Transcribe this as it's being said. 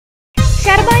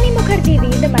ഷർബാനി മുഖർജി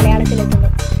വീണ്ടും മലയാളത്തിലെത്തുന്നു.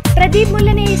 പ്രദീപ്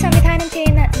മുല്ലനെയി സംവിധാനം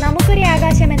ചെയ്യുന്ന നമുക്കൊരു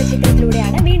ആകാശം എന്ന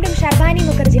ചിത്രത്തിലൂടെയാണ് വീണ്ടും ഷർബാനി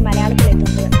മുഖർജി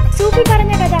മലയാളത്തിലെത്തുന്നത്. സൂപ്പി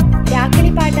പറഞ്ഞ കഥ,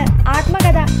 രാക്കിളിപ്പാട്ട്,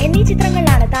 ആത്മകഥ എന്നീ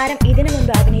ചിത്രങ്ങളിലാണ് താരം ഇതിനു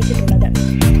മുൻപ് അഭിനയിച്ചിട്ടുള്ളത്.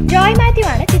 ജോയ് മാത്യു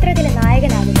ആണ് ചിത്രത്തിലെ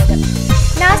നായകനാകുന്നത്.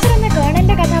 നാസർ എന്ന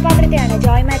കേണലിന്റെ കഥാപാത്രത്തെയാണ്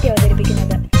ജോയ് മാത്യു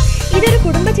അവതരിപ്പിക്കുന്നത്. ഇതൊരു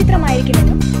കുടുംബ ചിത്രമായിരിക്കുമെന്ന്